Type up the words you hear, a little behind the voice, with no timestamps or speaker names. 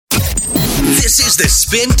This is the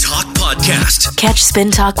Spin Talk Podcast. Catch Spin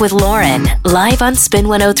Talk with Lauren live on Spin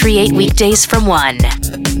 103.8 weekdays from 1.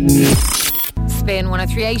 Spin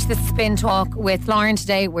 103.8, this is Spin Talk with Lauren.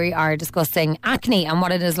 Today we are discussing acne and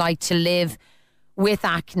what it is like to live with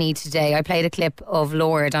acne today. I played a clip of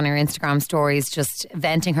Lord on her Instagram stories just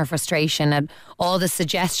venting her frustration at all the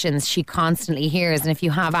suggestions she constantly hears. And if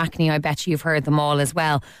you have acne, I bet you've heard them all as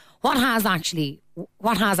well. What has actually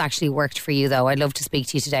worked for you, though? I'd love to speak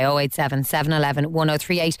to you today. 087 711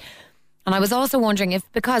 1038. And I was also wondering if,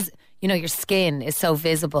 because, you know, your skin is so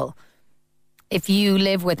visible, if you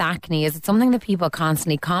live with acne, is it something that people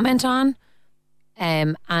constantly comment on?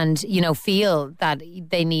 And, you know, feel that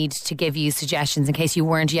they need to give you suggestions in case you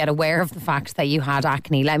weren't yet aware of the fact that you had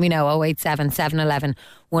acne? Let me know, 087 711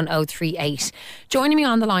 1038. Joining me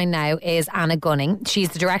on the line now is Anna Gunning.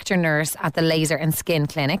 She's the Director Nurse at the Laser and Skin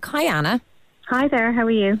Clinic. Hi, Anna. Hi there, how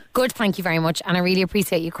are you? Good, thank you very much. And I really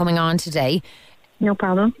appreciate you coming on today. No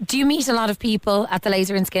problem. Do you meet a lot of people at the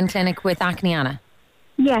Laser and Skin Clinic with acne, Anna?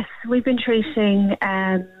 Yes, we've been treating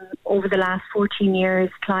over the last 14 years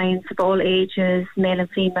clients of all ages, male and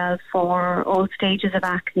female, for all stages of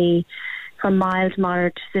acne, from mild,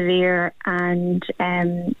 moderate to severe, and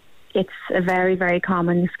it's a very, very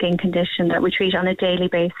common skin condition that we treat on a daily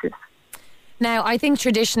basis. Now, I think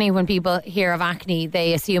traditionally when people hear of acne,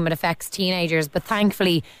 they assume it affects teenagers, but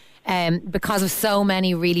thankfully, because of so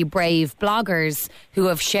many really brave bloggers who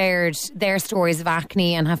have shared their stories of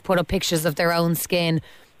acne and have put up pictures of their own skin,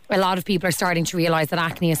 a lot of people are starting to realise that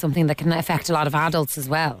acne is something that can affect a lot of adults as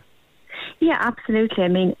well. Yeah, absolutely. I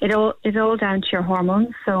mean, it's all down to your hormones,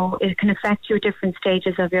 so it can affect you at different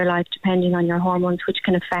stages of your life depending on your hormones, which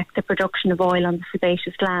can affect the production of oil on the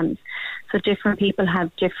sebaceous glands. So different people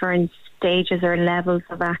have different stages or levels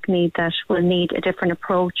of acne that will need a different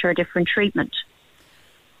approach or a different treatment.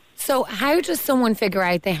 So how does someone figure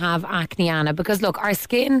out they have acne, Anna? Because look, our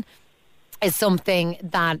skin is something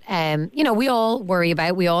that, you know, we all worry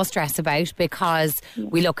about, we all stress about, because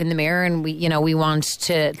we look in the mirror and we want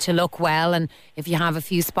to look well. And if you have a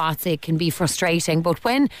few spots, it can be frustrating. But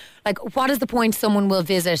what is the point someone will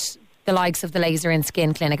visit the likes of the Laser and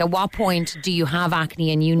Skin Clinic? At what point do you have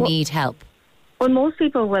acne and you need help? Well, most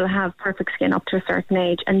people will have perfect skin up to a certain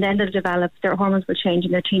age, and then they'll develop, their hormones will change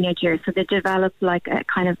in their teenage years. So they develop like a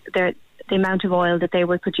kind of the amount of oil that they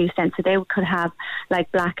will produce then. So they could have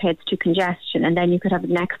like blackheads to congestion, and then you could have the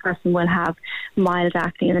next person will have mild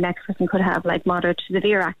acne, and the next person could have like moderate to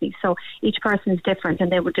severe acne. So each person is different,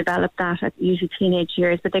 and they will develop that at usually teenage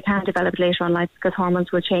years, but they can develop it later on in life because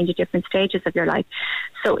hormones will change at different stages of your life.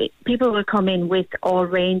 So people will come in with all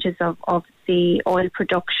ranges of the oil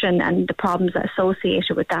production and the problems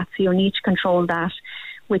associated with that. So you'll need to control that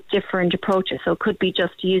with different approaches. So it could be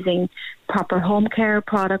just using proper home care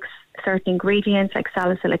products, certain ingredients like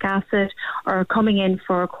salicylic acid, or coming in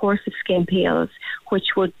for a course of skin peels,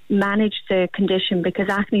 which would manage the condition, because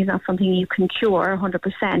acne is not something you can cure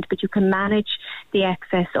 100%, but you can manage the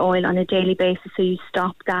excess oil on a daily basis so you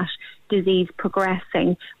stop that disease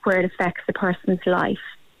progressing where it affects the person's life,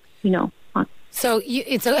 So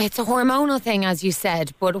it's a hormonal thing, as you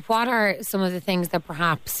said, but what are some of the things that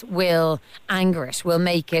perhaps will anger it, will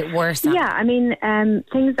make it worse? Yeah, I mean,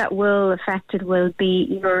 things that will affect it will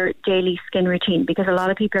be your daily skin routine, because a lot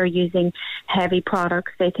of people are using heavy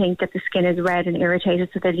products. They think that the skin is red and irritated,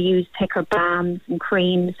 so they'll use thicker balms and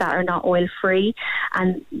creams that are not oil-free,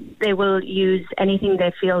 and they will use anything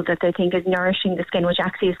they feel that they think is nourishing the skin, which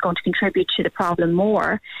actually is going to contribute to the problem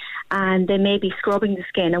more. And they may be scrubbing the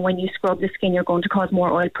skin, and when you scrub the skin, you're going to cause more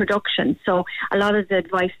oil production. So a lot of the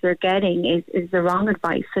advice they're getting is the wrong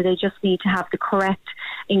advice. So they just need to have the correct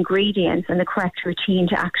ingredients and the correct routine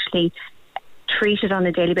to actually treat it on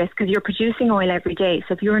a daily basis, because you're producing oil every day.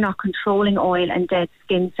 So if you're not controlling oil and dead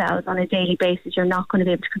skin cells on a daily basis, you're not going to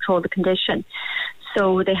be able to control the condition.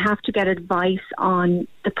 So they have to get advice on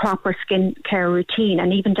the proper skin care routine,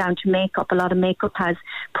 and even down to makeup. A lot of makeup has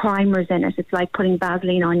primers in it. It's like putting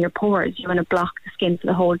Vaseline on your pores. You want to block the skin for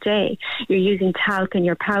the whole day. You're using talc in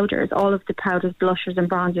your powders. All of the powders, blushers and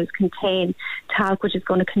bronzers contain talc, which is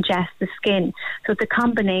going to congest the skin. So it's a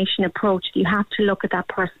combination approach. You have to look at that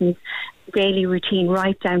person's daily routine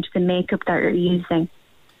right down to the makeup that you're using.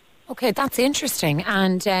 Okay, that's interesting.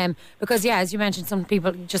 And because, as you mentioned, some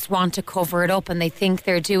people just want to cover it up and they think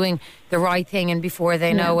they're doing the right thing, and before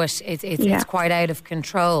they know it, it's quite out of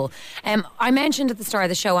control. I mentioned at the start of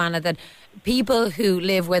the show, Anna, that people who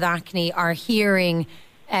live with acne are hearing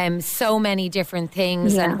so many different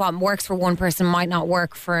things, and what works for one person might not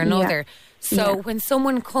work for another. So when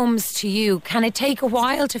someone comes to you, can it take a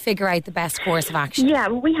while to figure out the best course of action? Yeah,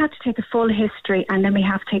 well, we have to take a full history, and then we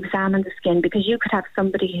have to examine the skin, because you could have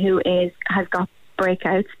somebody who has got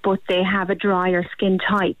breakouts, but they have a drier skin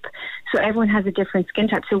type. So everyone has a different skin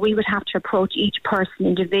type. So we would have to approach each person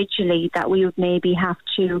individually, that we would maybe have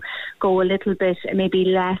to go a little bit, maybe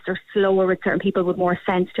less or slower with certain people with more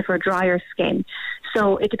sensitive or drier skin.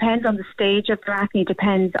 So it depends on the stage of their acne. It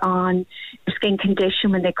depends on their skin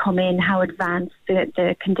condition when they come in, how advanced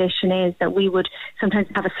the condition is, that we would sometimes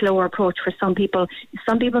have a slower approach for some people.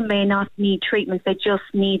 Some people may not need treatments. They just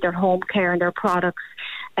need their home care and their products,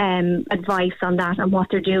 advice on that and what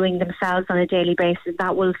they're doing themselves on a daily basis.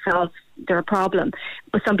 That will solve their problem.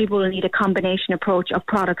 But some people will need a combination approach of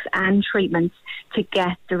products and treatments to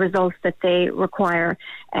get the results that they require.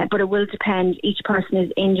 But it will depend. Each person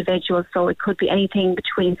is individual, so it could be anything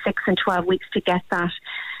between 6 and 12 weeks to get that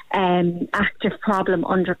active problem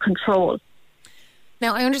under control.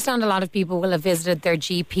 Now, I understand a lot of people will have visited their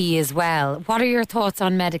GP as well. What are your thoughts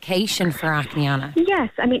on medication for acne, Anna? Yes,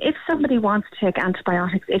 I mean, if somebody wants to take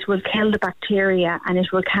antibiotics, it will kill the bacteria and it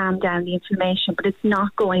will calm down the inflammation, but it's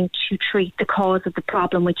not going to treat the cause of the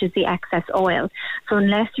problem, which is the excess oil. So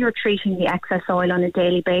unless you're treating the excess oil on a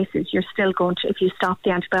daily basis, you're still going to, if you stop the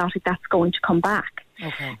antibiotic, that's going to come back.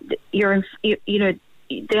 Okay.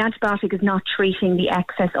 The antibiotic is not treating the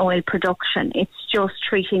excess oil production. It's just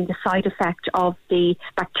treating the side effect of the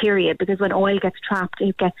bacteria, because when oil gets trapped,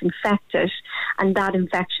 it gets infected, and that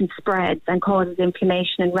infection spreads and causes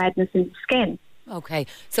inflammation and redness in the skin. Okay,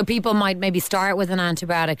 so people might maybe start with an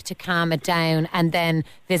antibiotic to calm it down and then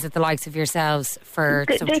visit the likes of yourselves for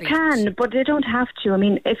some treatment. They can, but they don't have to. I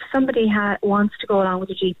mean, if somebody wants to go along with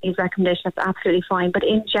the GP's recommendation, that's absolutely fine. But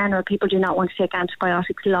in general, people do not want to take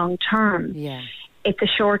antibiotics long term. Yeah. It's a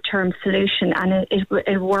short-term solution, and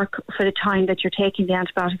it'll work for the time that you're taking the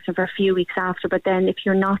antibiotics and for a few weeks after. But then if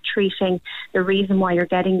you're not treating the reason why you're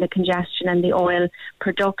getting the congestion and the oil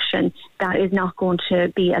production, that is not going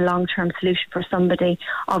to be a long-term solution for somebody.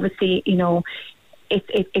 Obviously,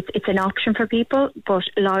 it's an option for people, but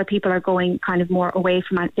a lot of people are going kind of more away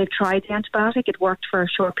from it. They've tried the antibiotic, it worked for a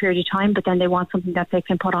short period of time, but then they want something that they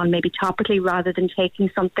can put on maybe topically rather than taking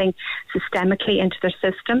something systemically into their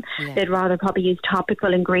system. Yeah. They'd rather probably use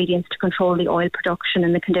topical ingredients to control the oil production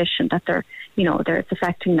and the condition that it's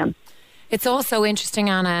affecting them. It's also interesting,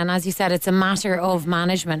 Anna, and as you said, it's a matter of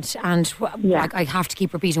management. And I have to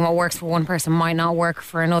keep repeating, what works for one person might not work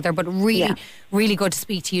for another. But really, really good to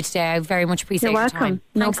speak to you today. I very much appreciate your time. You're welcome.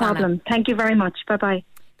 No problem. Anna. Thank you very much. Bye-bye.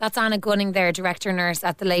 That's Anna Gunning there, Director Nurse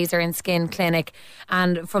at the Laser and Skin Clinic.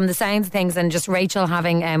 And from the sounds of things, and just Rachel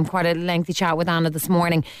having quite a lengthy chat with Anna this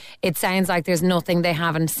morning, it sounds like there's nothing they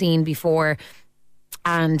haven't seen before.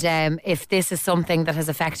 And if this is something that has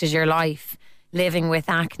affected your life, living with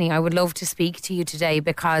acne, I would love to speak to you today,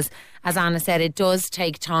 because as Anna said, it does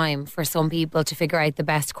take time for some people to figure out the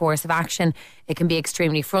best course of action. It can be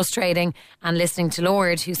extremely frustrating, and listening to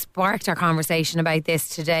Lord, who sparked our conversation about this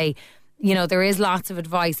today, there is lots of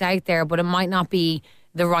advice out there, but it might not be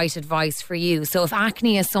the right advice for you. So if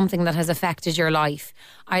acne is something that has affected your life,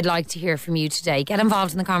 I'd like to hear from you today. Get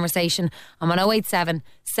involved in the conversation. I'm on 087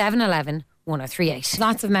 711 1038.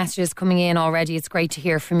 Lots of messages coming in already. It's great to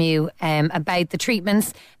hear from you about the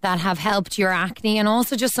treatments that have helped your acne, and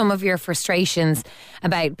also just some of your frustrations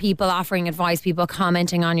about people offering advice, people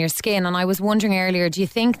commenting on your skin. And I was wondering earlier, do you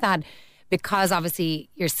think that because obviously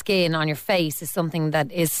your skin on your face is something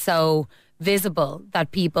that is so visible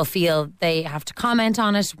that people feel they have to comment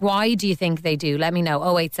on it? Why do you think they do? Let me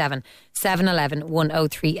know. 087 711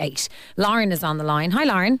 1038. Lauren is on the line. Hi,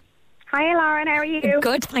 Lauren. Hi, Lauren. How are you?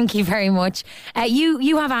 Good, thank you very much.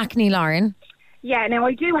 You have acne, Lauren? Yeah, now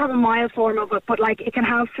I do have a mild form of it, but it can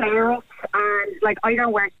have flare-ups, and I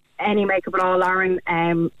don't wear any makeup at all, Lauren.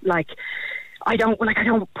 I don't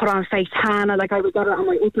put on a fake tan. I would get it on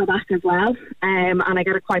my upper back as well, and I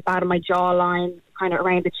get it quite bad on my jawline, kind of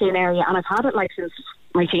around the chin area, and I've had it since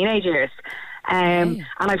my teenage years, and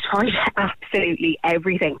I've tried absolutely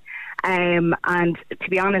everything. And to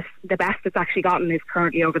be honest, the best it's actually gotten is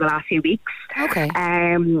currently over the last few weeks. Okay.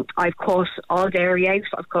 I've cut all dairy out,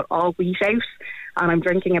 I've cut all wheat out, and I'm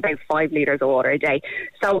drinking about 5 litres of water a day.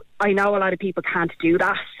 So I know a lot of people can't do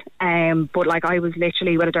that, but I was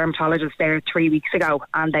literally with a dermatologist there 3 weeks ago,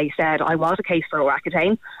 and they said I was a case for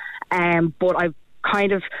Accutane, but I've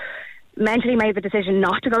kind of mentally made the decision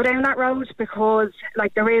not to go down that road, because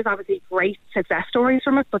there is obviously great success stories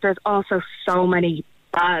from it, but there's also so many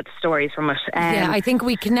bad stories from it. I think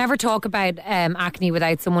we can never talk about acne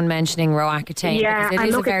without someone mentioning Accutane, because it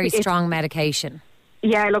is a very strong medication.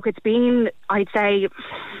 Yeah, look, it's been, I'd say,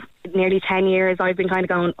 nearly 10 years. I've been kind of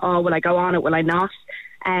going, oh, will I go on it, will I not?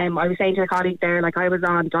 I was saying to a colleague there, like, I was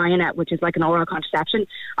on Dianet, which is like an oral contraception,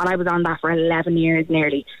 and I was on that for 11 years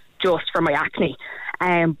nearly, just for my acne.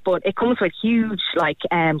 But it comes with huge, like,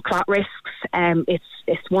 clot risks.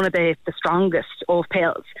 It's one of the strongest of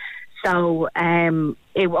pills. So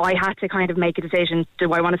I had to kind of make a decision,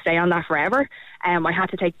 do I want to stay on that forever? I had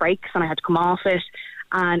to take breaks and I had to come off it.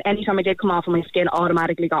 And anytime I did come off it, my skin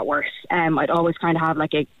automatically got worse. I'd always kind of have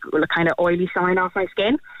like a kind of oily sign off my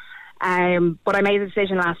skin. But I made the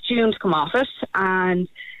decision last June to come off it. And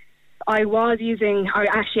I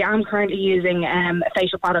actually am currently using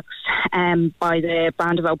facial products by the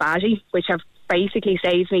brand of Obagi, which have basically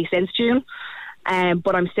saved me since June.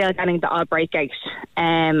 But I'm still getting the odd breakout.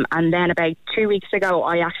 And then about 2 weeks ago,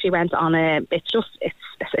 I actually went on it's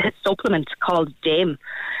a supplement called DIM.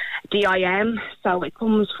 DIM. So it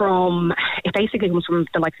basically comes from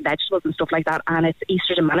the likes of vegetables and stuff like that, and it's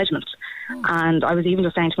estrogen management. And I was even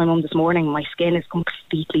just saying to my mum this morning, my skin is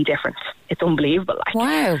completely different. It's unbelievable. Like.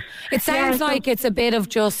 Wow. It sounds like it's a bit of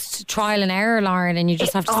just trial and error, Lauren, and you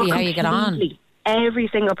just have to see how you get on. Every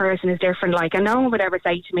single person is different. Like, and no one would ever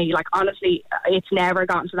say to me, like, honestly, it's never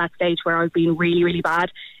gotten to that stage where I've been really, really bad.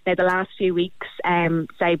 Now, the last few weeks,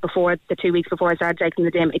 say before the 2 weeks before I started taking the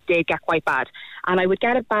DIM, it did get quite bad. And I would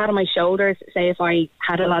get it bad on my shoulders, say if I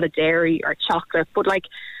had a lot of dairy or chocolate. But, like,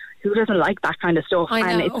 who doesn't like that kind of stuff?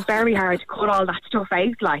 And it's very hard to cut all that stuff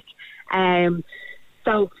out, like.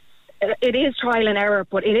 So it is trial and error,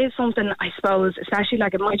 but it is something, I suppose, especially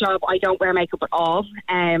like in my job, I don't wear makeup at all,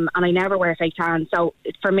 and I never wear fake tan. So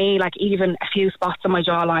for me, like, even a few spots on my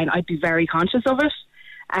jawline, I'd be very conscious of it.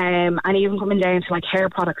 And even coming down to like hair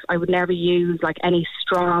products, I would never use like any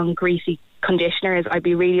strong, greasy conditioners. I'd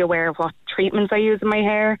be really aware of what treatments I use in my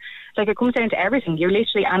hair. Like, it comes down to everything. You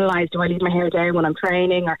literally analyse, do I leave my hair down when I'm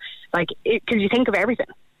training, or like, because you think of everything.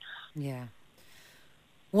 Yeah.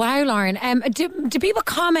 Wow, Lauren. Do people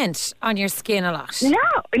comment on your skin a lot? No,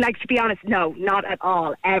 like, to be honest, no, not at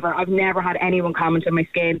all, ever. I've never had anyone comment on my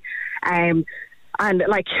skin. And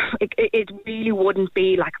like, it really wouldn't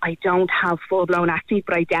be like I don't have full-blown acne,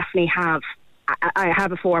 but I definitely have. I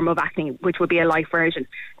have a form of acne, which would be a light version.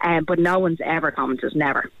 But no one's ever commented,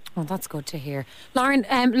 never. Oh, that's good to hear. Lauren,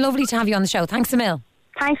 lovely to have you on the show. Thanks a mil.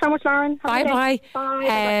 Thanks so much, Lauren. Bye.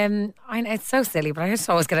 I know it's so silly, but I just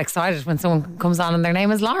always get excited when someone comes on and their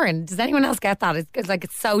name is Lauren. Does anyone else get that? It's like,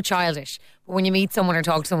 it's so childish. But when you meet someone or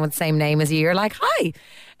talk to someone with the same name as you, you're like, hi.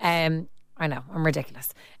 I know, I'm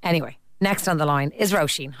ridiculous. Anyway, next on the line is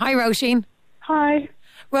Roisin. Hi, Roisin. Hi.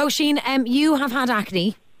 Roisin, you have had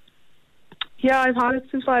acne. Yeah, I've had it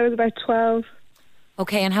since I was about 12.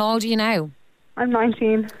 Okay, and how old are you now? I'm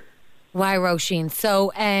 19. Wow, Roisin.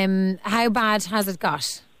 So, how bad has it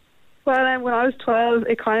got? Well, when I was 12,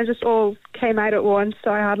 it kind of just all came out at once.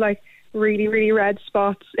 So I had like really, really red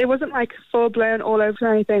spots. It wasn't like full blown all over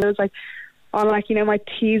or anything. It was like on, like, you know, my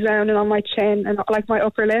T-zone and on my chin and like my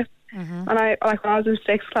upper lip. Mm-hmm. And I, like, when I was in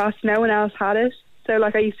 6th class, no one else had it. So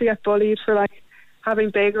like, I used to get bullied for like having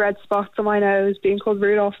big red spots on my nose, being called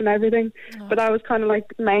Rudolph and everything. Oh. But that was kind of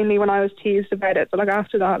like mainly when I was teased about it. But like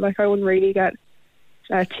after that, like, I wouldn't really get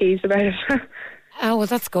teased about it. Oh, well,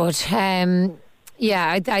 that's good.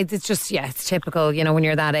 Yeah, it's just, it's typical, you know, when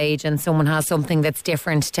you're that age and someone has something that's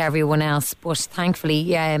different to everyone else. But thankfully,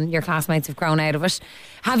 your classmates have grown out of it.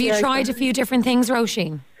 Have you tried a few different things,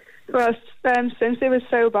 Roisin? Well, since it was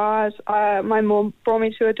so bad, my mum brought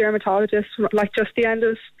me to a dermatologist, like just the end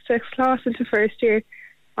of 6th class into 1st year.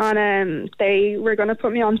 And they were going to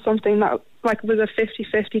put me on something that like was a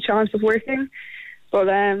 50-50 chance of working. But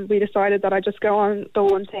we decided that I'd just go on the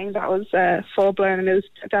one thing that was full blown and it was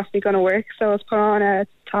definitely going to work. So I was put on a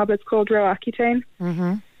tablet called Roaccutane.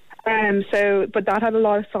 Mm-hmm. But that had a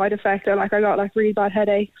lot of side effects. So, like, I got like really bad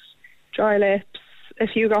headaches, dry lips.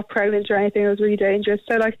 If you got pregnant or anything, it was really dangerous.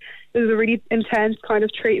 So like, it was a really intense kind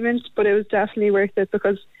of treatment, but it was definitely worth it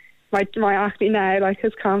because my acne now like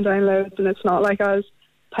has calmed down loads and it's not like as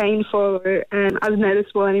painful or as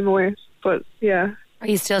noticeable anymore. But yeah. Are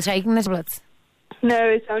you still taking the tablets? No,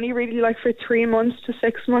 it's only really like for 3 months to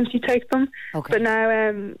 6 months you take them. Okay. But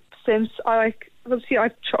now, since I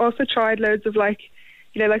I've also tried loads of like,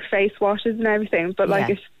 you know, like face washes and everything. But like,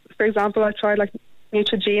 if, for example, I tried like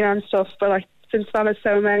Neutrogena and stuff. But like, since that has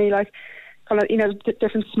so many like kind of, you know,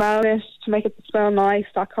 different smell in it to make it smell nice,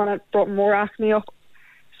 that kind of brought more acne up.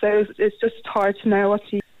 So it's just hard to know what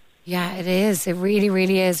to use. Yeah, it is. It really,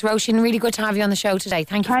 really is. Roisin, really good to have you on the show today.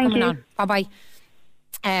 Thank you for coming on. Bye-bye.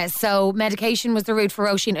 So medication was the route for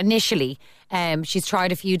Roisin initially. She's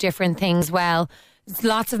tried a few different things. Well, There's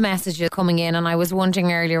lots of messages coming in, and I was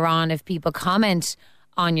wondering earlier on if people comment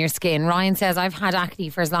on your skin. Ryan says, I've had acne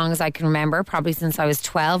for as long as I can remember, probably since I was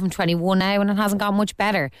 12. I'm 21 now and it hasn't got much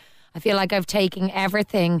better. I feel like I've taken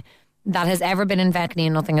everything that has ever been invented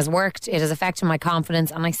and nothing has worked. It has affected my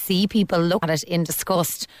confidence, and I see people look at it in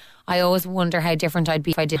disgust. I always wonder how different I'd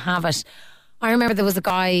be if I didn't have it. I remember there was a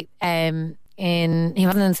guy he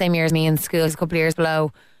wasn't in the same year as me in school, he was a couple of years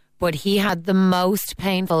below, but he had the most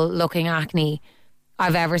painful looking acne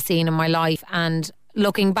I've ever seen in my life. And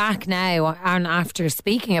looking back now, and after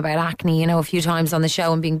speaking about acne, a few times on the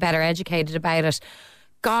show and being better educated about it,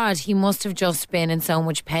 God, he must have just been in so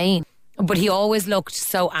much pain. But he always looked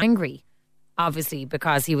so angry, obviously,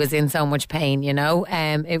 because he was in so much pain,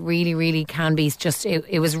 It really, really can be just,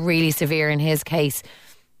 it was really severe in his case.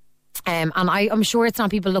 And I'm sure it's not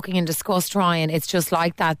people looking in disgust, Ryan. It's just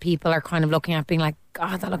like that. People are kind of looking at being like,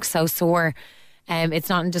 God, that looks so sore. It's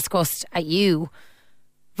not in disgust at you.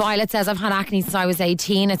 Violet says, I've had acne since I was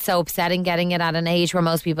 18. It's so upsetting getting it at an age where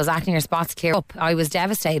most people's acne or spots clear up. I was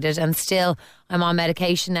devastated, and still I'm on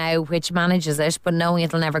medication now which manages it, but knowing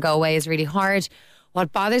it'll never go away is really hard.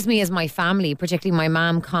 What bothers me is my family, particularly my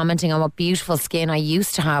mum, commenting on what beautiful skin I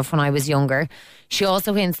used to have when I was younger. She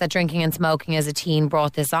also hints that drinking and smoking as a teen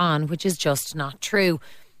brought this on, which is just not true.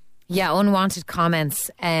 Yeah, unwanted comments.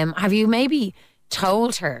 Have you maybe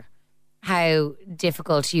told her how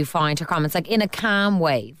difficult you find her comments? Like, in a calm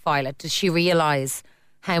way, Violet, does she realise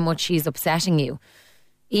how much she's upsetting you?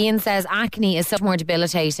 Ian says, acne is so much more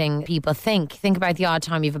debilitating than people think. Think about the odd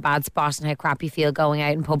time you have a bad spot and how crap you feel going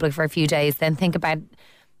out in public for a few days. Then think about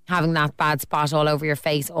having that bad spot all over your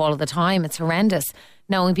face all of the time. It's horrendous.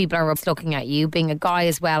 Knowing people are looking at you. Being a guy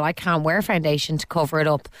as well, I can't wear foundation to cover it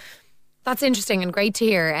up. That's interesting and great to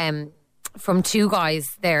hear from two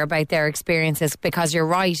guys there about their experiences, because you're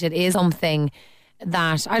right, it is something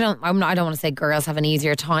that I don't want to say girls have an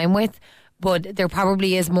easier time with, but there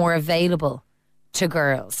probably is more available to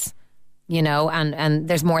girls, and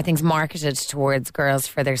there's more things marketed towards girls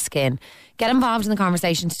for their skin. Get involved in the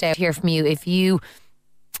conversation today. I'll hear from you. If you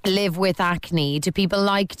live with acne, do people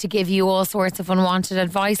like to give you all sorts of unwanted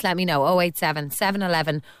advice? Let me know. 087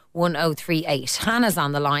 711 1038. Hannah's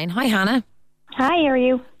on the line. Hi, Hannah. Hi, how are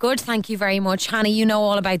you? Good, thank you very much. Hannah, you know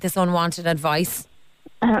all about this unwanted advice.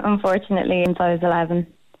 Unfortunately, since I was 11,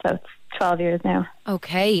 so it's 12 years now.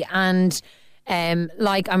 Okay, and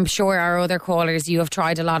like I'm sure our other callers, you have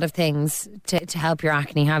tried a lot of things to help your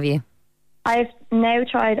acne, have you? I've now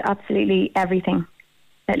tried absolutely everything,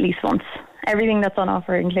 at least once. Everything that's on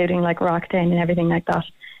offer, including like Roaccutane and everything like that.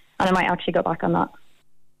 And I might actually go back on that.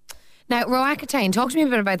 Now, Roaccutane, talk to me a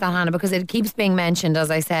bit about that, Hannah, because it keeps being mentioned,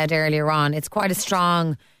 as I said earlier on. It's quite a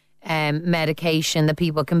strong medication that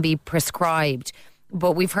people can be prescribed,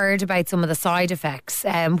 but we've heard about some of the side effects.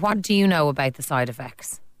 What do you know about the side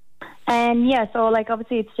effects? So like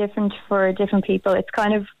obviously it's different for different people. It's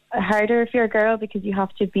kind of harder if you're a girl because you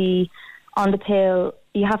have to be on the pill.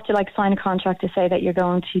 You have to like sign a contract to say that you're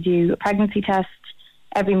going to do a pregnancy test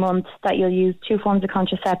every month, that you'll use 2 forms of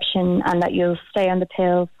contraception, and that you'll stay on the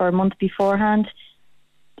pill for a month beforehand,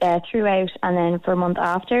 throughout, and then for a month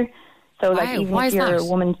after. So like even if you're a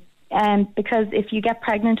woman, because if you get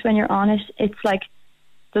pregnant when you're on it, it's like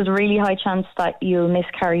there's a really high chance that you'll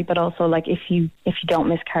miscarry, but also like if you don't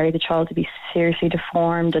miscarry, the child will be seriously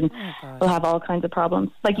deformed and will have all kinds of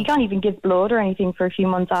problems. Like you can't even give blood or anything for a few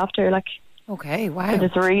months after. Like, okay, wow.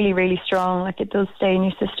 Because it's really, really strong. Like it does stay in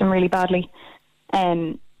your system really badly.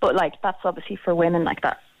 But like that's obviously for women like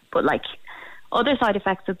that. But like other side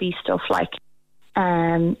effects would be stuff like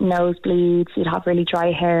nosebleeds, you'd have really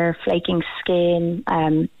dry hair, flaking skin,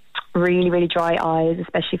 really, really dry eyes,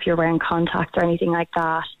 especially if you're wearing contacts or anything like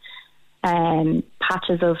that.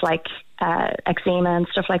 Patches of like eczema and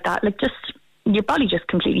stuff like that. Like just your body just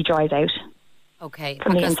completely dries out. Okay,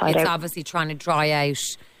 because it's obviously trying to dry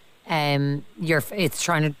out it's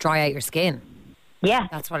trying to dry out your skin. Yeah,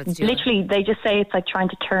 that's what it's doing. Literally, they just say it's like trying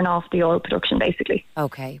to turn off the oil production, basically.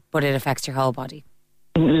 Okay, but it affects your whole body.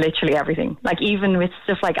 Literally everything. Like even with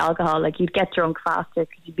stuff like alcohol, like you'd get drunk faster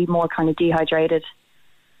because you'd be more kind of dehydrated.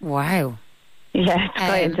 Wow. Yeah, it's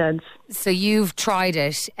quite intense. So you've tried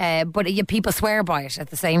it, but people swear by it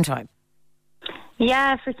at the same time.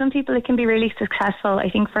 Yeah, for some people it can be really successful.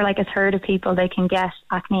 I think for like a third of people they can get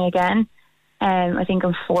acne again. I think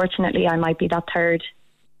unfortunately I might be that third.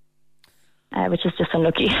 Which is just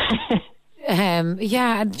unlucky.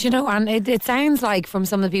 Yeah, and it sounds like from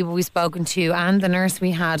some of the people we've spoken to and the nurse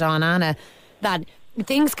we had on, Anna, that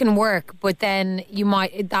things can work, but then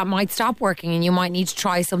that might stop working and you might need to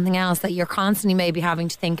try something else, that you're constantly maybe having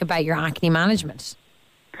to think about your acne management.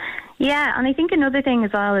 Yeah, and I think another thing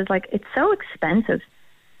as well is like it's so expensive.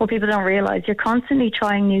 What people don't realise, you're constantly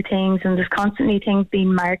trying new things, and there's constantly things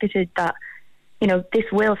being marketed that, you know, this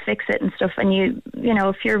will fix it and stuff. And you know,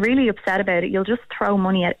 if you're really upset about it, you'll just throw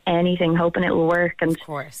money at anything, hoping it will work. And of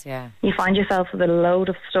course, yeah, you find yourself with a load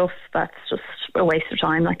of stuff that's just a waste of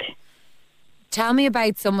time. Like, tell me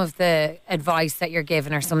about some of the advice that you're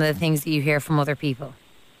given, or some of the things that you hear from other people.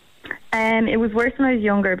 It was worse when I was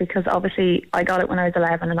younger, because obviously I got it when I was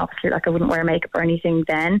 11, and obviously like I wouldn't wear makeup or anything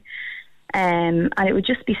then. And it would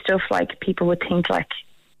just be stuff like people would think like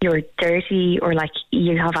you're dirty, or like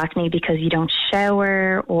you have acne because you don't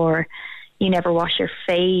shower, or you never wash your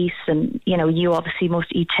face, and you know, you obviously must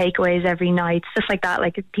eat takeaways every night, stuff like that.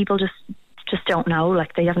 Like, people just don't know,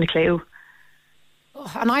 like they haven't a clue.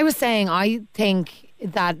 And I was saying, I think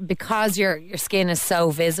that because your skin is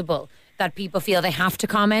so visible, that people feel they have to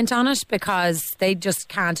comment on it, because they just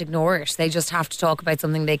can't ignore it. They just have to talk about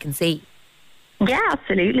something they can see. Yeah,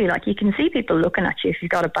 absolutely. Like, you can see people looking at you if you've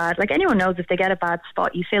got a bad... Like, anyone knows if they get a bad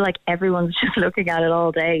spot, you feel like everyone's just looking at it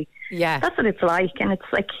all day. Yeah. That's what it's like. And it's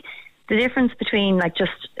like the difference between, like,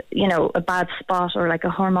 just, you know, a bad spot or, like, a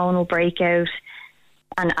hormonal breakout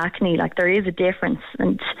and acne. Like, there is a difference.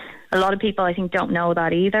 And a lot of people, I think, don't know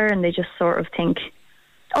that either. And they just sort of think,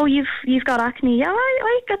 oh, you've got acne. Yeah,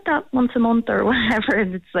 I get that once a month or whatever.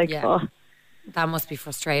 And it's like, yeah. Oh. That must be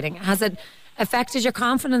frustrating. Has it affected your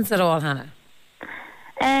confidence at all, Hannah?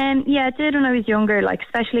 Yeah, it did when I was younger, like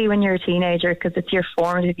especially when you're a teenager, because it's your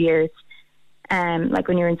formative years. Like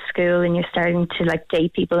when you're in school and you're starting to like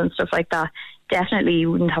date people and stuff like that, definitely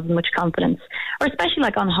you wouldn't have much confidence. Or especially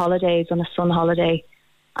like on holidays, on a sun holiday,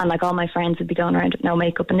 and like all my friends would be going around with no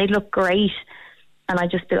makeup and they'd look great, and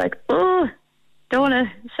I'd just be like, oh, don't want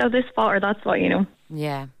to show this spot or that spot, you know.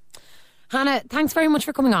 Yeah. Hannah, thanks very much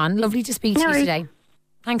for coming on. Lovely to speak to you today.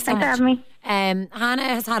 Thanks so much. Thanks for having me. Hannah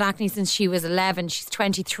has had acne since she was 11. She's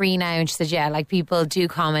 23 now, and she said, yeah, like people do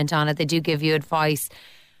comment on it. They do give you advice.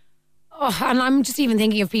 Oh, and I'm just even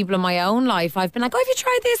thinking of people in my own life. I've been like, oh, have you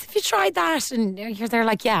tried this? Have you tried that? And they're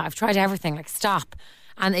like, yeah, I've tried everything. Like, stop.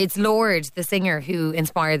 And it's Lord, the singer, who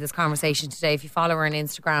inspired this conversation today. If you follow her on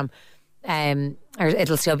Instagram, or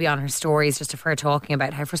it'll still be on her stories, just of her talking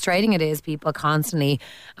about how frustrating it is, people constantly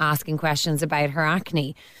asking questions about her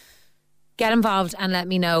acne. Get involved and let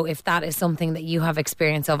me know if that is something that you have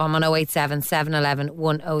experience of. I'm on 087 711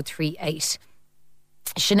 1038.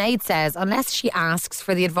 Sinead says, unless she asks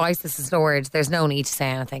for the advice, this is Lord, there's no need to say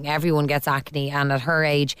anything. Everyone gets acne, and at her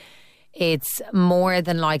age, it's more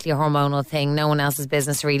than likely a hormonal thing. No one else's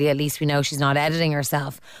business, really. At least we know she's not editing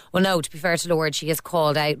herself. Well, no, to be fair to Lord, she has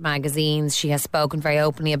called out magazines. She has spoken very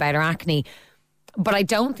openly about her acne. But I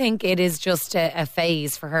don't think it is just a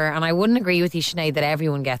phase for her. And I wouldn't agree with you, Sinead, that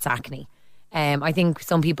everyone gets acne. I think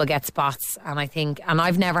some people get spots, and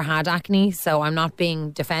I've never had acne, so I'm not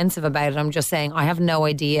being defensive about it. I'm just saying I have no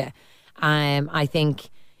idea. I think,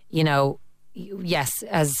 you know, yes,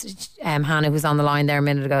 as Hannah, who's on the line there a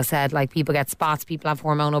minute ago, said, like, people get spots, people have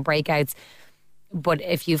hormonal breakouts. But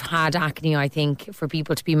if you've had acne, I think for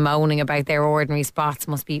people to be moaning about their ordinary spots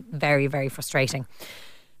must be very, very frustrating.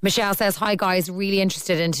 Michelle says, hi guys, really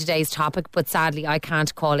interested in today's topic, but sadly I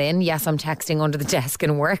can't call in. Yes, I'm texting under the desk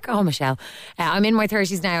in work. Oh, Michelle. I'm in my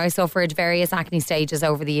 30s now. I suffered various acne stages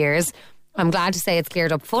over the years. I'm glad to say it's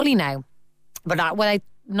cleared up fully now, but not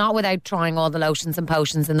without trying all the lotions and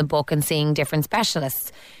potions in the book and seeing different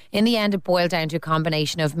specialists. In the end, it boiled down to a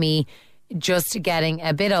combination of me just getting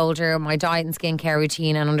a bit older, my diet and skincare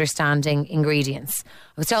routine, and understanding ingredients.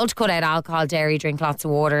 I was told to cut out alcohol, dairy, drink lots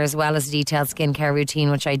of water, as well as a detailed skincare routine,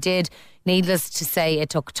 which I did. Needless to say, it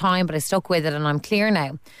took time, but I stuck with it and I'm clear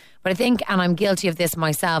now. But I think, and I'm guilty of this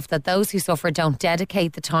myself, that those who suffer don't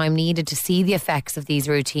dedicate the time needed to see the effects of these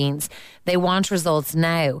routines. They want results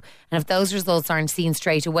now. And if those results aren't seen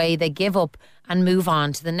straight away, they give up and move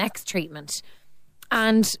on to the next treatment.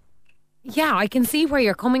 And yeah, I can see where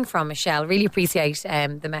you're coming from, Michelle. Really appreciate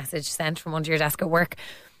the message sent from under your desk at work.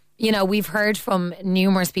 You know, we've heard from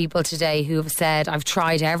numerous people today who have said, I've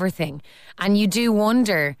tried everything. And you do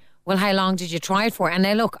wonder, well, how long did you try it for? And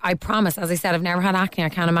now look, I promise, as I said, I've never had acne, I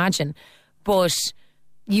can't imagine. But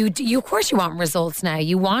you of course you want results now.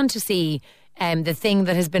 You want to see the thing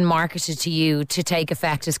that has been marketed to you to take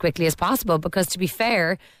effect as quickly as possible. Because to be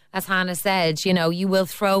fair, as Hannah said, you know, you will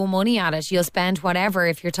throw money at it. You'll spend whatever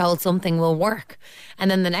if you're told something will work.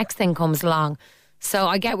 And then the next thing comes along. So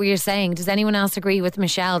I get what you're saying. Does anyone else agree with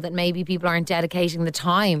Michelle that maybe people aren't dedicating the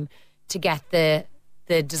time to get the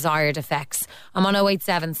desired effects? I'm on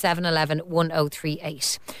 087 711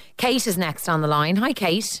 1038. Kate is next on the line. Hi,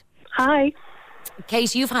 Kate. Hi.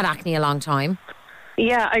 Kate, you've had acne a long time.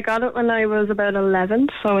 Yeah, I got it when I was about 11,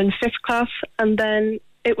 so in 5th class, and then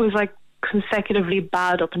it was like consecutively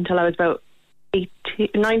bad up until I was about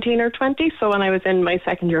 19 or 20, so when I was in my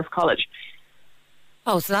second year of college.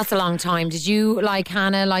 Oh, so that's a long time. Did you, like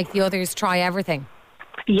Hannah, like the others, try everything?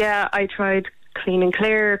 Yeah, I tried Clean and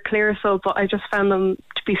Clear Soap, but I just found them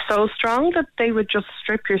to be so strong that they would just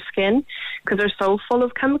strip your skin because they're so full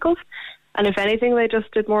of chemicals. And if anything, they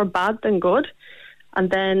just did more bad than good. And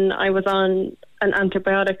then I was on an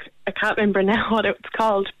antibiotic. I can't remember now what it was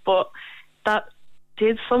called, but that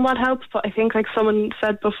did somewhat help. But I think, like someone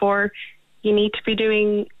said before, you need to be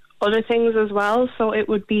doing other things as well. So it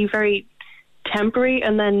would be very temporary.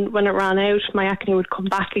 And then when it ran out, my acne would come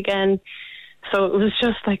back again. So it was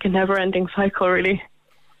just like a never-ending cycle, really.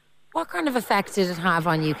 What kind of effect did it have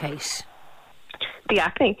on you, Kate? The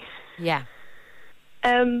acne? Yeah.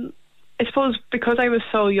 I suppose because I was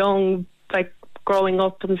so young, like growing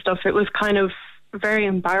up and stuff, it was kind of very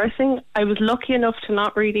embarrassing. I was lucky enough to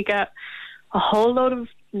not really get a whole load of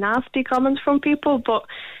nasty comments from people, but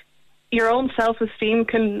your own self-esteem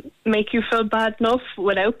can make you feel bad enough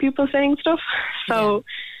without people saying stuff. So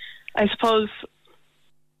I suppose,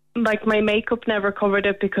 like, my makeup never covered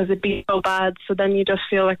it because it'd be so bad. So then you just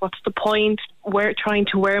feel like, what's the point? Trying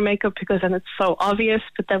to wear makeup because then it's so obvious.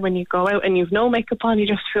 But then when you go out and you've no makeup on, you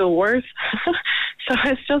just feel worse. So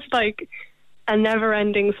it's just like a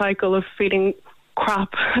never-ending cycle of feeling crap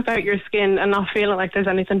about your skin and not feeling like there's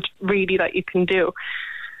anything really that you can do.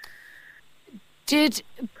 Did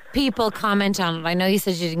people comment on it? I know you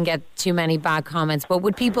said you didn't get too many bad comments, but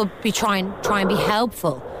would people be try and be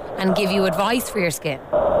helpful and give you advice for your skin?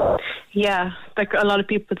 Yeah, like a lot of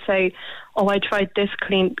people would say, oh, I tried this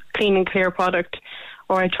clean and clear product,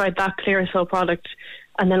 or I tried that Clear Soap product,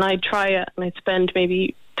 and then I'd try it and I'd spend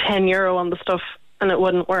maybe €10 on the stuff and it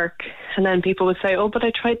wouldn't work. And then people would say, oh, but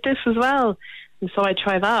I tried this as well, and so I'd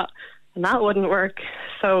try that and that wouldn't work.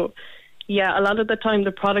 So yeah, a lot of the time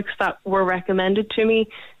the products that were recommended to me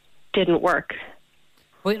didn't work.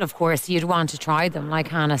 Well, of course, you'd want to try them. Like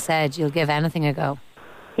Hannah said, you'll give anything a go.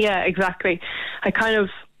 Yeah, exactly.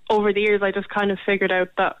 Over the years, I just kind of figured out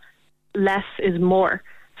that less is more.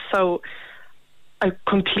 So I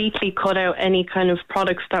completely cut out any kind of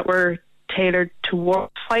products that were tailored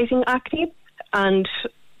towards fighting acne, and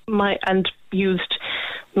used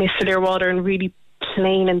micellar water and really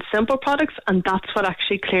plain and simple products, and that's what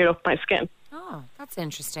actually cleared up my skin. Oh, that's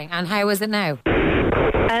interesting. And how is it now?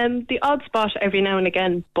 The odd spot every now and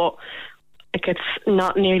again, but like it's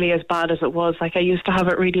not nearly as bad as it was. Like I used to have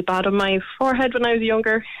it really bad on my forehead when I was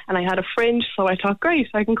younger, and I had a fringe, so I thought, great,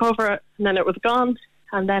 I can cover it, and then it was gone,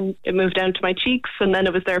 and then it moved down to my cheeks, and then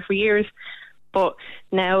it was there for years. But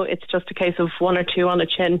now it's just a case of 1 or 2 on the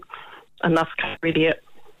chin, and that's kind of really it.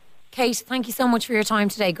 Kate, thank you so much for your time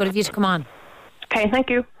today. Good of you to come on. Okay, thank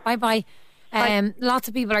you. Bye-bye. Lots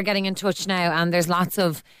of people are getting in touch now, and there's lots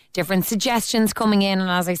of different suggestions coming in, and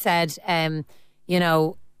as I said,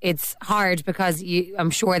 it's hard because I'm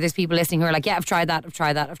sure there's people listening who are like, yeah, I've tried that,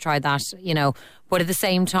 but at the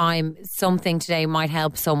same time, something today might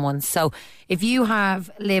help someone. So if you have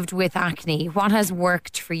lived with acne, what has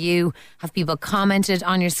worked for you? Have people commented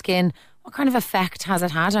on your skin? What kind of effect has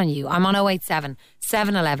it had on you? I'm on 087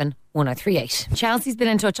 711 1038. Chelsea's been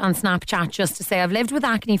in touch on Snapchat just to say, I've lived with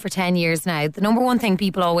acne for 10 years now. The number one thing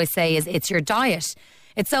people always say is it's your diet.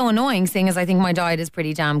 It's so annoying, seeing as I think my diet is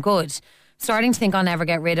pretty damn good. Starting to think I'll never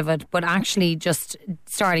get rid of it, but actually just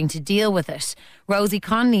starting to deal with it. Rosie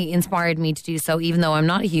Conley inspired me to do so, even though I'm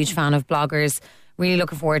not a huge fan of bloggers. Really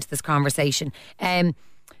looking forward to this conversation. I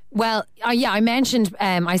mentioned,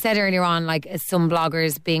 I said earlier on, like some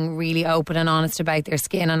bloggers being really open and honest about their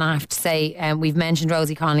skin, and I have to say, we've mentioned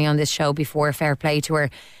Rosie Conley on this show before, fair play to her.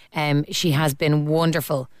 She has been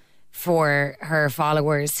wonderful for her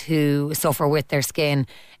followers who suffer with their skin,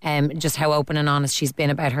 just how open and honest she's been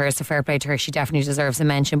about hers, so fair play to her. She definitely deserves a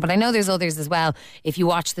mention, but I know there's others as well. If you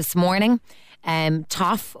watch this morning,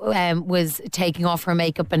 Toff was taking off her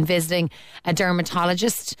makeup and visiting a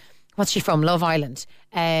dermatologist. What's she from? Love Island.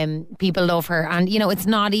 People love her, and it's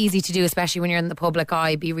not easy to do, especially when you're in the public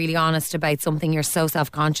eye, be really honest about something you're so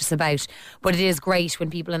self-conscious about, but it is great when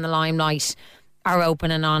people in the limelight are open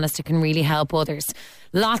and honest. It can really help others.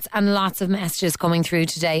 Lots and lots of messages coming through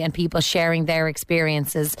today and people sharing their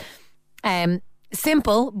experiences.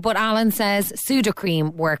 Simple, but Alan says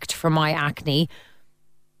Sudocrem worked for my acne.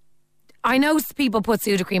 I know people put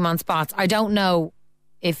Sudocrem on spots. I don't know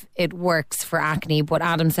if it works for acne, but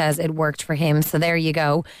Adam says it worked for him. So there you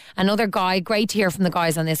go. Another guy, great to hear from the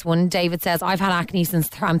guys on this one. David says, I've had acne since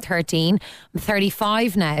I'm 13. I'm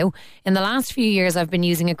 35 now. In the last few years, I've been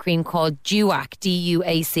using a cream called Duac,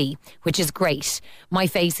 D-U-A-C, which is great. My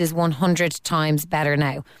face is 100 times better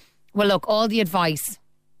now. Well, look, all the advice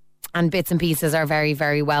and bits and pieces are very,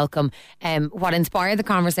 very welcome. What inspired the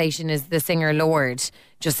conversation is the singer Lord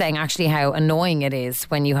just saying actually how annoying it is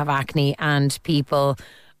when you have acne and people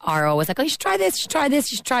are always like, oh, you should try this, you should try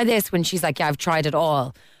this, you should try this, when she's like, yeah, I've tried it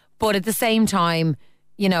all. But at the same time,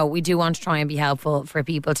 you know, we do want to try and be helpful for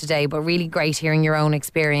people today, but really great hearing your own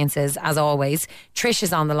experiences as always. Trish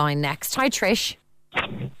is on the line next. Hi, Trish.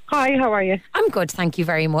 Hi, how are you? I'm good, thank you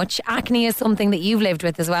very much. Acne is something that you've lived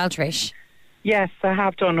with as well, Trish. Yes, I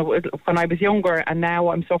have done when I was younger, and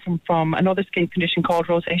now I'm suffering from another skin condition called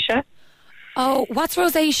rosacea. Oh, what's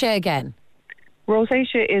rosacea again?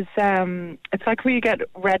 Rosacea is it's like where you get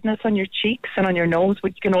redness on your cheeks and on your nose, but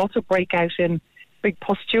you can also break out in big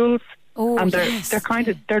pustules. Oh, and yes.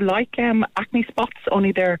 they're like acne spots,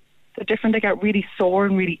 only they're different. They get really sore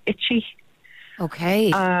and really itchy.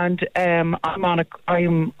 Okay. And I'm on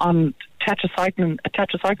tetracycline, a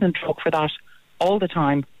tetracycline drug for that all the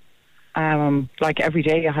time. Like every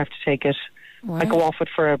day I have to take it. Wow. I go off it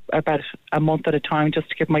for about a month at a time just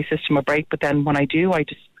to give my system a break, but then when I do, I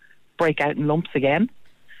just break out in lumps again.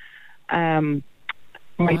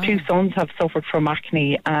 My two sons have suffered from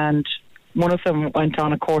acne, and one of them went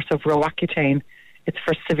on a course of Roaccutane. It's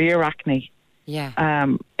for severe acne. Yeah.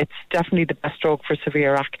 It's definitely the best drug for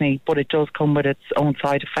severe acne, but it does come with its own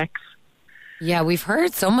side effects. Yeah, we've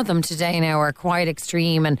heard some of them today now are quite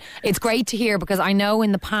extreme, and it's great to hear because I know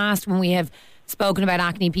in the past when we have spoken about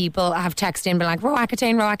acne, people have texted in, been like,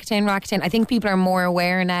 Roaccutane, Roaccutane, Roaccutane. I think people are more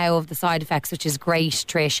aware now of the side effects, which is great,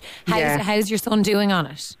 Trish. How's your son doing on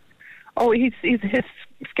it? Oh, his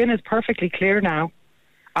skin is perfectly clear now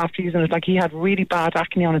after using it. Like, he had really bad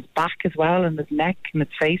acne on his back as well, and his neck and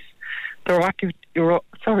his face. The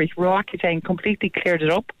Roaccutane completely cleared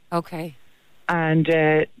it up. Okay. And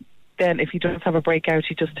then if he does have a breakout,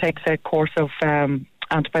 he just takes a course of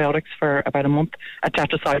antibiotics for about a month, a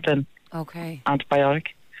tetracycline antibiotic.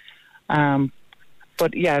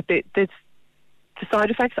 But yeah, the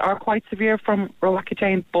side effects are quite severe from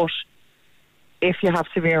Roaccutane, but if you have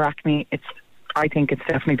severe acne, I think it's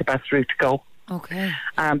definitely the best route to go. Okay.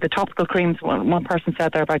 The topical creams, one person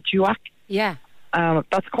said there about Duac. Yeah.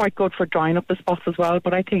 That's quite good for drying up the spots as well,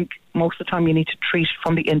 but I think most of the time you need to treat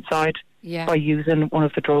from the inside by using one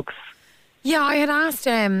of the drugs. Yeah, I had asked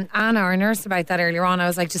Anna, our nurse, about that earlier on. I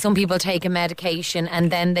was like, do some people take a medication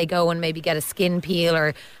and then they go and maybe get a skin peel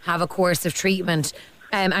or have a course of treatment?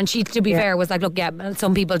 And she, to be fair, was like, look, yeah,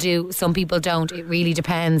 some people do, some people don't. It really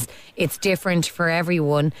depends. It's different for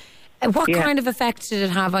everyone. What kind of effect did it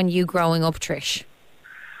have on you growing up, Trish?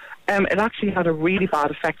 It actually had a really bad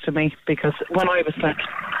effect on me, because when I was like,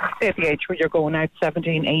 say at the age where you're going out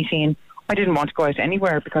 17, 18, I didn't want to go out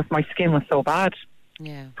anywhere because my skin was so bad.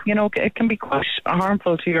 Yeah. You know, it can be quite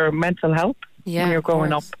harmful to your mental health when you're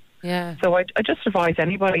growing up. Yeah. So I just advise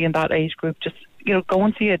anybody in that age group, just, you know, go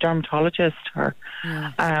and see a dermatologist or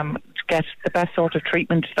get the best sort of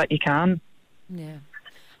treatment that you can. Yeah.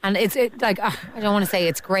 And it's like, I don't want to say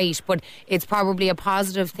it's great, but it's probably a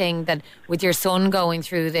positive thing that with your son going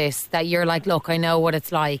through this, that you're like, look, I know what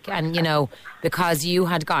it's like. And, you know, because you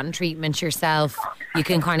had gotten treatment yourself, you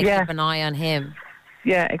can kind of keep an eye on him.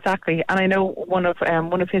 Yeah, exactly. And I know one of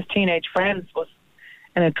his teenage friends was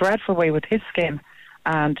in a dreadful way with his skin.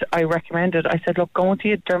 And I said, look, go and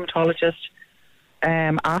see a dermatologist,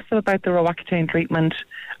 ask him about the Roaccutane treatment.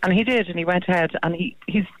 And he did, and he went ahead, and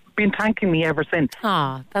he's been thanking me ever since.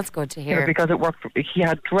 Ah, that's good to hear. You know, because it worked. He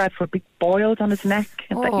had dreadful big boils on his neck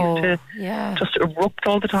that used to just erupt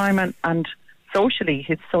all the time, and socially,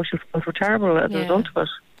 his social skills were terrible as a result of it.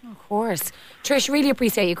 Of course. Trish, really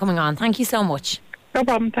appreciate you coming on. Thank you so much. No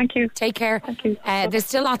problem. Thank you. Take care. Thank you. There's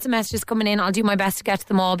still lots of messages coming in. I'll do my best to get to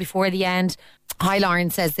them all before the end. Hi, Lauren,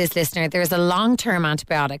 says this listener. There's a long-term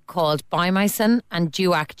antibiotic called Bimycin and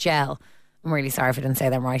Duac gel. I'm really sorry if I didn't say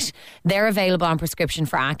them right. They're available on prescription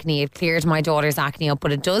for acne. It cleared my daughter's acne up,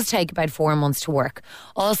 but it does take about 4 months to work.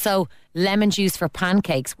 Also, lemon juice for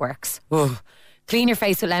pancakes works. Ugh. Clean your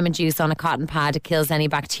face with lemon juice on a cotton pad. It kills any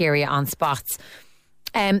bacteria on spots.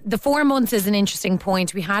 The 4 months is an interesting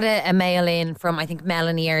point. We had a mail in from, I think,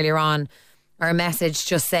 Melanie earlier on, or a message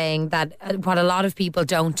just saying that what a lot of people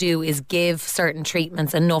don't do is give certain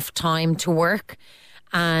treatments enough time to work.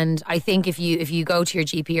 And I think if you go to your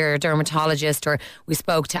GP or a dermatologist, or we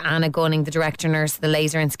spoke to Anna Gunning, the director nurse of the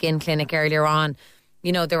Laser and Skin Clinic earlier on,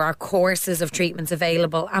 you know, there are courses of treatments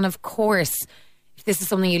available. And of course, if this is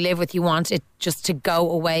something you live with, you want it just to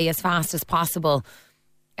go away as fast as possible.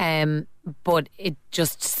 But it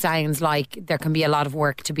just sounds like there can be a lot of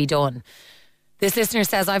work to be done. This listener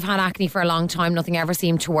says, I've had acne for a long time. Nothing ever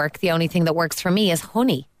seemed to work. The only thing that works for me is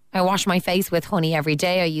honey. I wash my face with honey every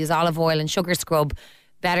day. I use olive oil and sugar scrub,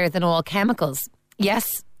 better than all chemicals.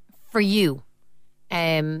 Yes, for you.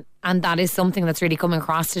 And that is something that's really coming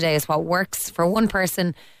across today, is what works for one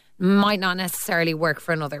person might not necessarily work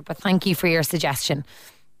for another. But thank you for your suggestion.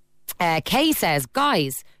 Kay says,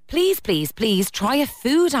 guys, please try a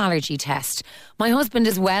food allergy test. My husband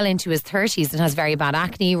is well into his 30s and has very bad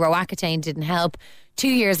acne. Roaccutane didn't help. 2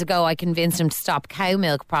 years ago, I convinced him to stop cow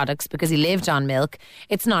milk products because he lived on milk.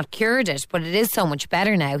 It's not cured it, but it is so much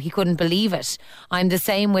better now. He couldn't believe it. I'm the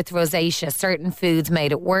same with rosacea. Certain foods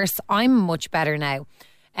made it worse. I'm much better now.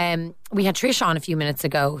 We had Trish on a few minutes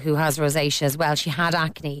ago who has rosacea as well. She had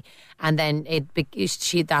acne, and then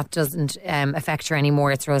that doesn't affect her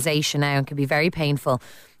anymore. It's rosacea now and can be very painful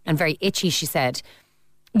and very itchy, she said.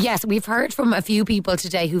 Yes, we've heard from a few people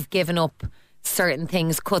today who've given up certain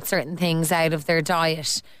things, cut certain things out of their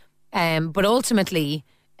diet. But ultimately,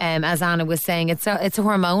 as Anna was saying, it's a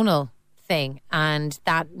hormonal thing, and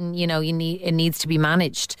that, it needs to be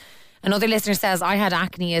managed. Another listener says, I had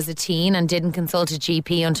acne as a teen and didn't consult a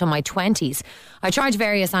GP until my 20s. I tried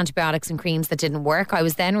various antibiotics and creams that didn't work. I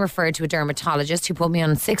was then referred to a dermatologist who put me on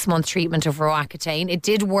a 6-month treatment of Roaccutane. It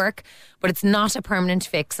did work, but it's not a permanent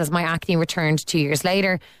fix, as my acne returned 2 years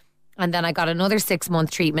later. And then I got another 6-month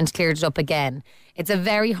treatment, cleared it up again. It's a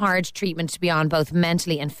very hard treatment to be on, both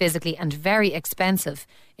mentally and physically, and very expensive.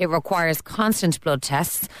 It requires constant blood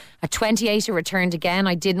tests. At 28, it returned again.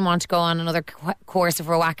 I didn't want to go on another course of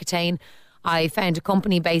Roaccutane. I found a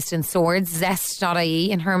company based in Swords, Zest.ie,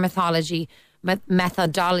 in her methodology.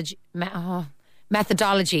 Methodology,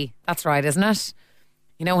 that's right, isn't it?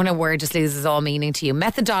 You know when a word just loses all meaning to you.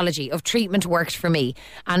 Methodology of treatment worked for me.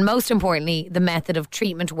 And most importantly, the method of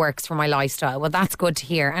treatment works for my lifestyle. Well, that's good to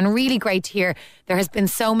hear. And really great to hear. There has been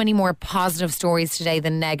so many more positive stories today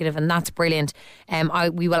than negative, and that's brilliant.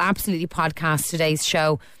 We will absolutely podcast today's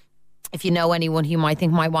show. If you know anyone who you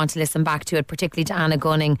might want to listen back to it, particularly to Anna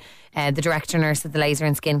Gunning, the director nurse at the Laser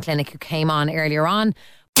and Skin Clinic, who came on earlier on.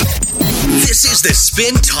 This is the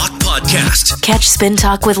Spin Talk Podcast. Catch Spin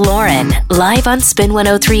Talk with Lauren live on Spin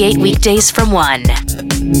 103.8 weekdays from 1.